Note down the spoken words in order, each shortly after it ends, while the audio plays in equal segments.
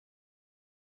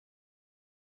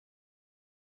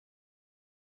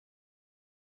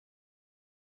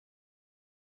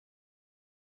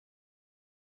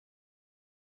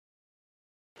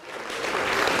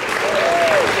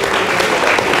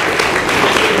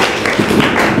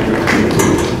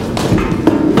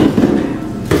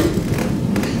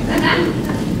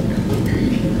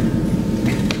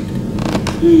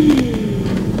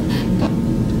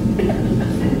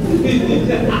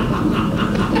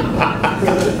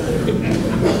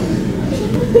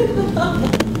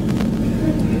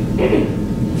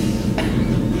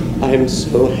I'm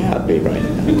so happy right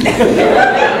now.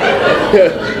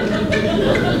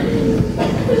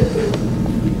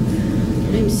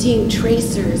 I'm seeing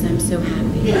tracers. I'm so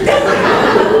happy.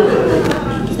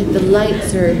 It's like the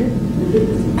lights are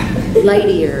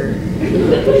lightier.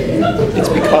 It's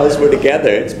because we're together.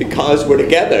 It's because we're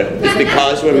together. It's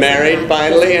because we're married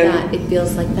finally. And it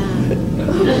feels like that.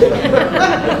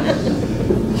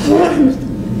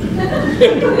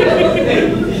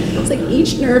 It's like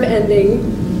each nerve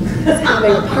ending is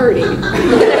having a party. I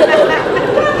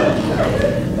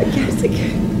guess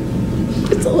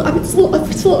it's a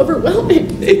little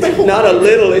overwhelming. It's not a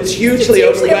little, it's hugely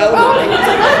overwhelming.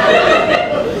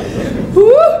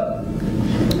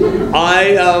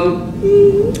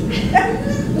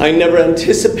 I never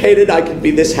anticipated I could be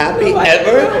this happy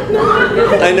ever.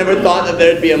 I never thought that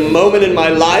there'd be a moment in my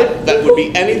life that would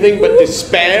be anything but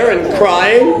despair and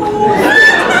crying.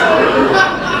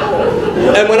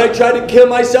 And when I tried to kill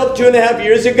myself 2.5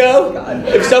 years ago,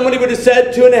 if somebody would have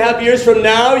said 2.5 years from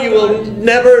now, you will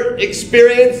never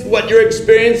experience what you're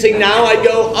experiencing now, I'd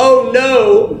go, oh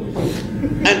no.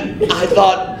 And I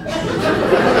thought,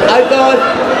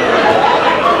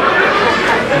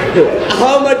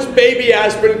 how much baby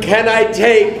aspirin can I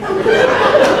take?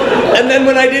 And then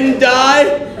when I didn't die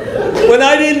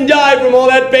from all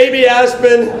that baby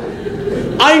aspirin,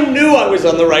 I knew I was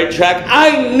on the right track.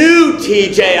 I knew,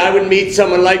 TJ, I would meet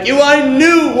someone like you. I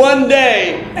knew one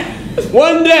day,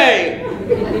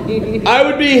 I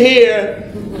would be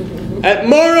here at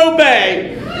Morro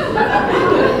Bay,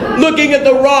 looking at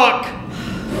the rock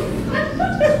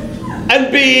and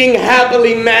being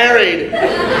happily married.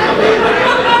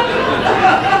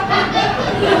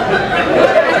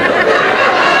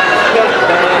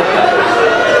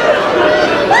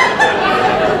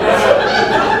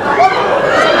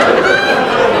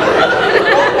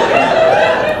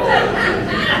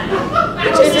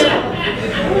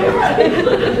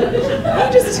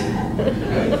 Just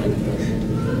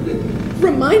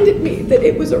reminded me that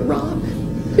it was a rock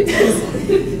because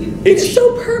it's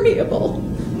so permeable.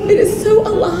 It is so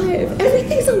alive.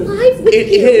 Everything's alive with you. It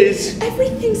is.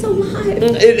 Everything's alive.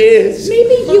 It is.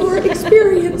 Maybe your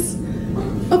experience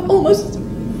of almost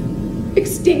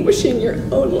extinguishing your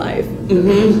own life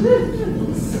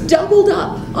doubled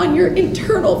up on your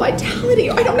internal vitality.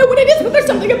 I don't know what it is, but there's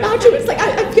something about you. It's like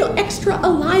I feel extra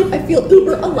alive. I feel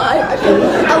uber alive. I feel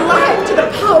alive to the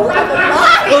power of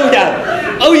alive. Oh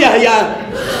yeah. Oh yeah, yeah.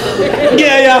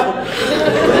 Yeah.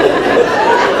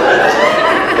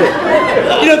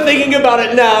 You know, thinking about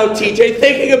it now, TJ,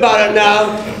 thinking about it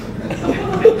now,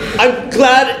 I'm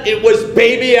glad it was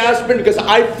baby aspirin because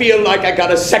I feel like I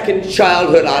got a second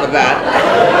childhood out of that.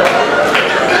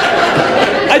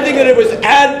 I think that it was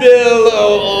Advil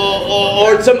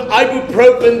or some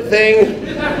ibuprofen thing.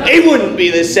 It wouldn't be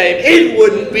the same. It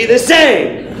wouldn't be the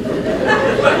same.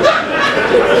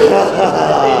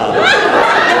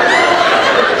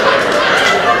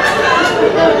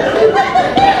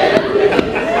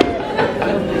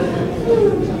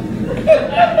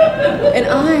 And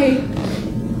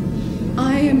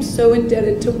I am so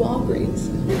indebted to Walgreens.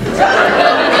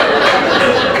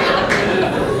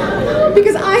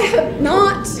 Because I had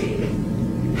not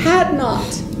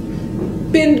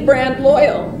been brand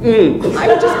loyal. I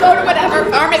would just go to whatever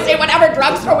pharmacy, whatever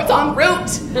drugstore was en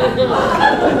route.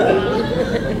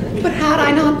 But had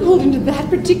I not pulled into that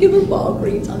particular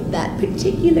Walgreens on that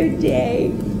particular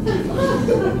day,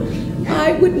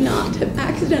 I would not have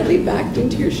accidentally backed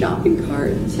into your shopping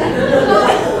cart.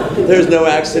 There's no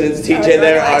accidents, TJ.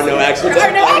 There are no accidents. There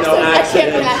are no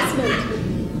accidents.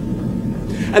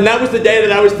 And that was the day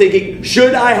that I was thinking,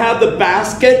 should I have the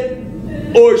basket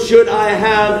or should I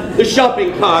have the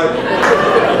shopping cart?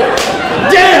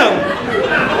 Damn!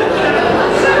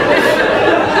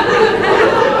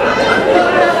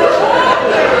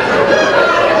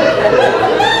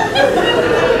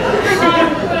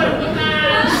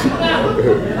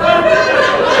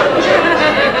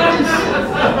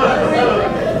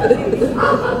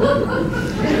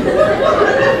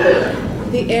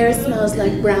 The air smells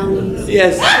like brownies.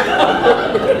 Yes.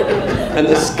 And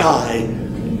the sky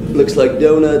looks like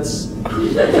donuts.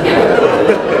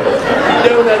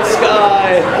 Donut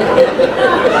sky.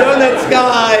 Donut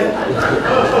sky.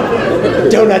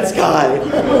 Donut sky.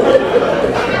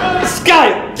 Sky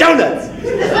of donuts.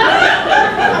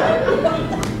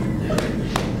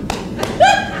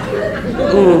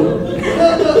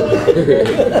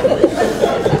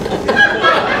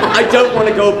 I don't want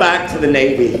to go back to the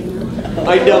Navy.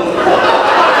 I don't.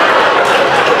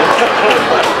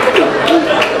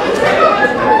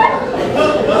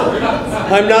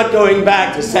 I'm not going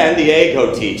back to San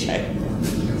Diego, TJ.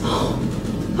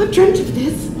 I've dreamt of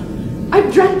this.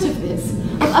 I've dreamt of this.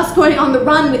 Of us going on the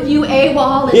run with you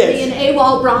AWOL and Yes. me an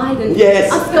AWOL bride and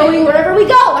Yes. us going wherever we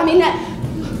go. I mean,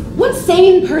 what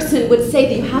sane person would say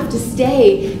that you have to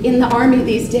stay in the army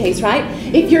these days, right?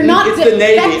 If you're not It's the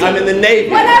Navy. I'm in the Navy.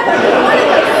 Whatever. One of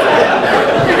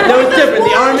those. No, it's different.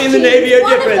 The Army and the Navy are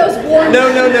different.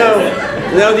 No, no, no.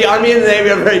 No, the Army and the Navy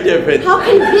are very different. How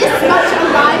can this much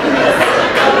aliveness?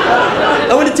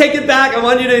 I want to take it back. I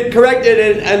want you to correct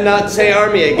it and not say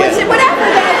Army again. Whatever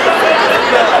then.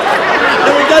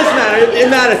 No, it does matter. It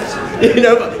matters. You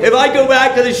know, if I go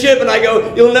back to the ship and I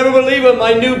go, you'll never believe what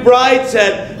my new bride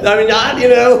said. I mean, you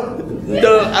know,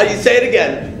 you say it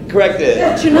again. Correct it.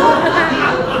 But you're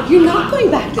not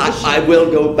going back to the ship. I will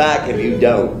go back if you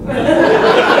don't.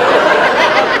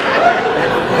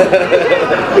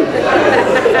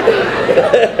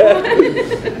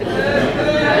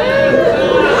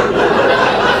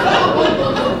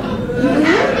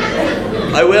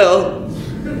 I will.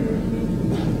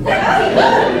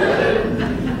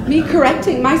 Me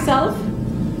correcting myself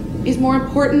is more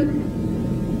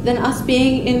important than us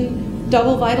being in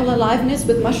double vital aliveness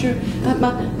with mushroom.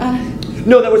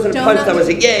 No, that wasn't a punch. Donut. That was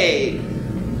a yay.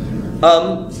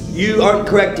 You aren't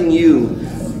correcting you.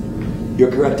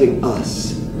 You're correcting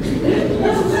us.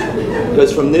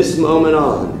 Because from this moment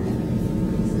on,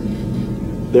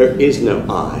 there is no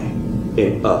I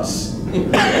in us.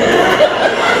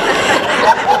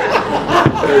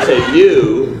 There's a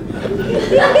you.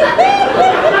 Not an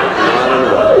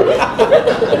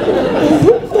I.